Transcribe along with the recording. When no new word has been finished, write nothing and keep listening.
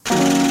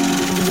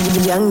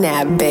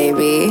YungNab,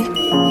 baby.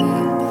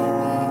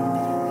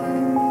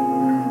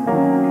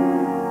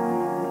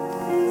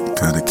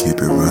 Gotta keep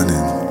it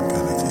running,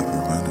 gotta keep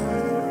it running.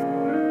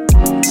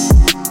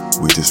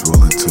 We just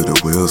rollin' till the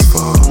wheels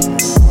fall.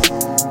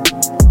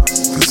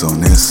 Cause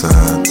on this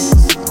side,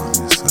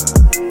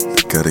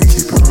 gotta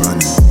keep it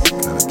running,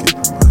 gotta keep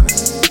it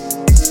running.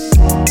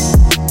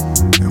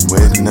 And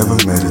waiting never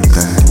made a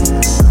thing.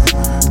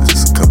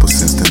 Just a couple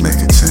cents to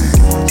make a change.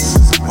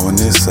 On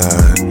this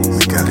side, we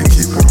gotta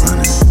keep it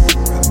running,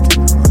 gotta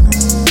keep it running.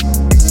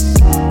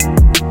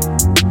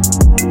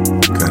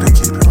 Gotta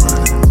keep it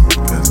running,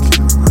 gotta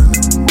keep it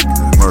running.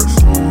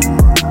 Mercy.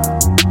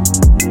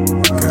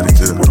 Gotta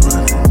keep it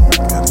running,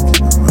 gotta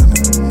keep it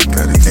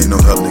running. Ain't no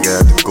help, nigga, I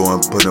have to go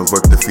and put in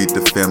work to feed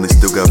the family.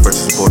 Still got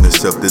verses on the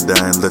shelf that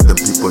I ain't let them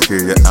people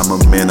hear ya. I'm a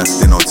man, I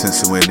stand on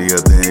tension when the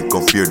other ain't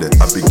gon' fear that.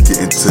 I be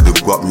getting to the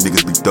guap, you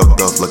niggas be ducked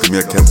off like a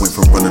meerkat. Went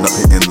from running up,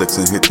 hitting licks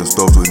and hitting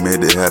stores, we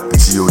made it happen.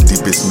 G.O.D.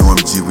 bitch, no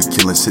MG, we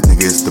killing shit,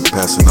 nigga, it's the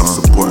passion. I'm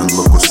supporting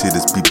local shit,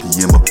 it's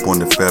BPM up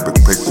on the fabric.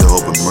 Pray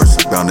Jehovah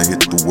mercy, bound to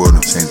hit the world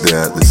and change the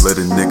atlas. Let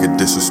a nigga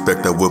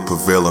disrespect, I will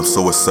prevail, I'm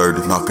so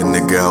assertive. Knock a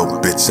nigga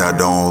out, bitch, I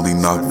don't only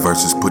knock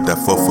verses. Put that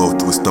fofo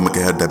to his stomach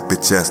and have that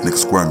bitch ass nigga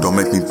squirm. Don't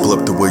make me pull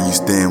up to where you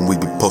stand, we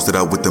be posted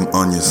out with them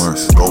onions.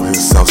 Go here,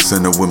 South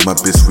Center with my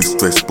bitch, we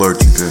straight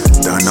splurging.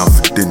 Dine out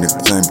for dinner,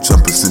 claim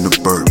jumpers in the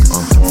bourbon.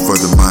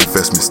 Further my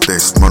investment,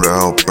 stay smarter,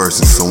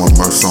 outbursting. So I'm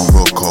immersed on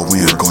roll call, we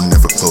ain't gon'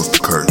 never close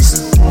the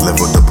curtains.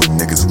 Leveled up with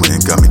niggas, we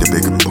ain't got me the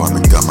big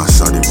apartment. Got my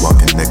shawty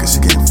walking naked, she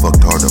getting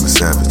fucked hard, I'm a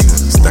savage.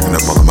 Stacking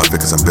up all of my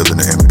vicars, I'm building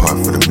an empire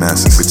for the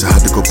masses. Bitch, I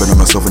had to go better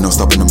myself and no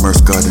stopping the merch.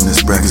 God in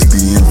this brackets be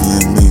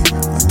envying me.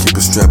 I keep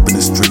a strap in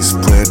the streets,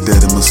 play it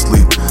dead in my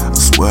sleep. I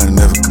swear I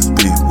never could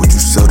be what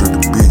you sell to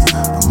the beat.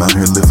 I'm out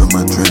here living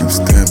my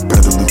dreams, staring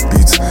pedaling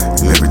beats,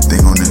 and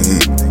everything on the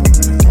heat.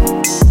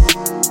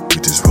 We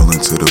just rollin'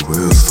 till the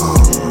wheels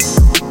fall.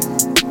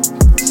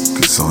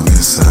 Cause on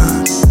this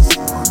side,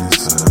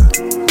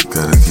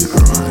 gotta keep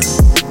it running,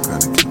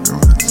 gotta keep it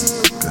running,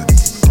 gotta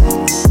keep it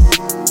running.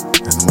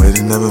 And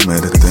waiting never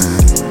made a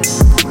thing,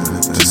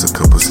 just a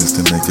couple cents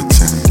to make a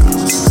change.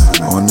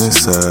 On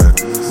this side,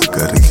 we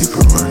gotta keep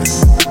it running,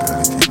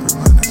 gotta keep it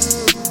running.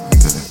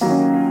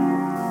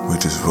 We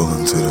just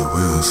rollin' till the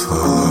wheels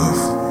fall off,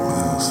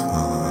 wheels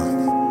fall off.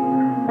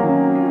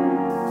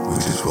 We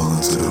just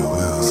rollin' till the